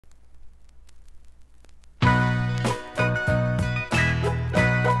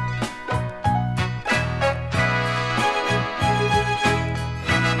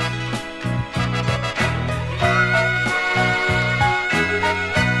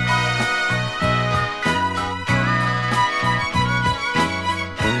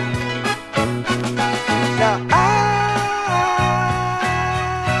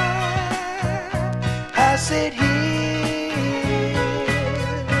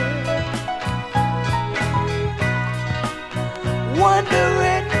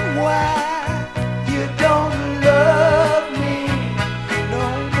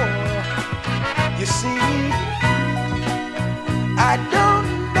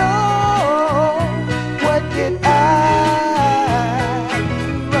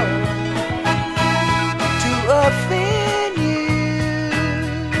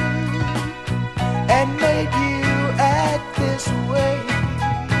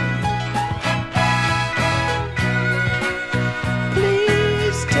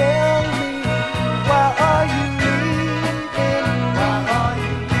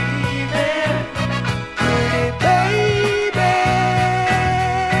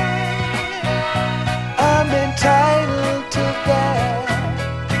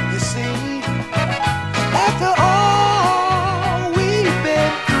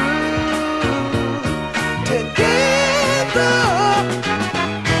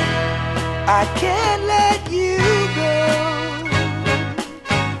I can't let you go.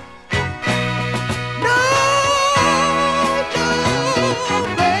 No, no,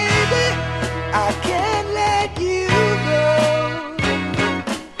 baby, I can't let you go.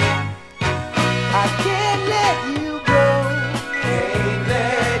 I can't let you go. Can't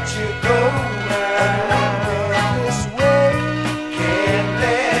let you go now. This way. Can't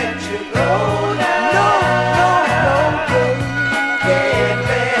let you go now. No, no, no, baby. Can't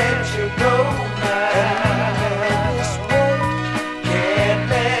let you go now. This way. Can't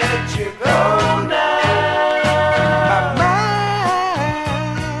let you go now. My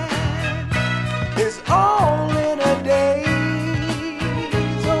mind is all in a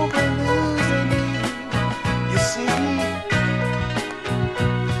daze over losing you. You see,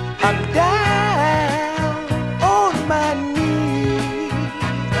 I'm down on my knees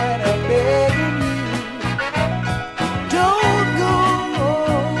and I'm begging you, don't go.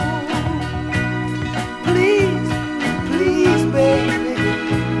 Please, please, baby,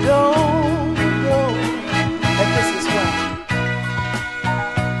 don't go. And this is why.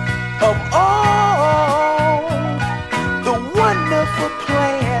 Of all the wonderful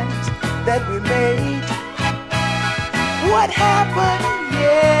plans that we made, what happened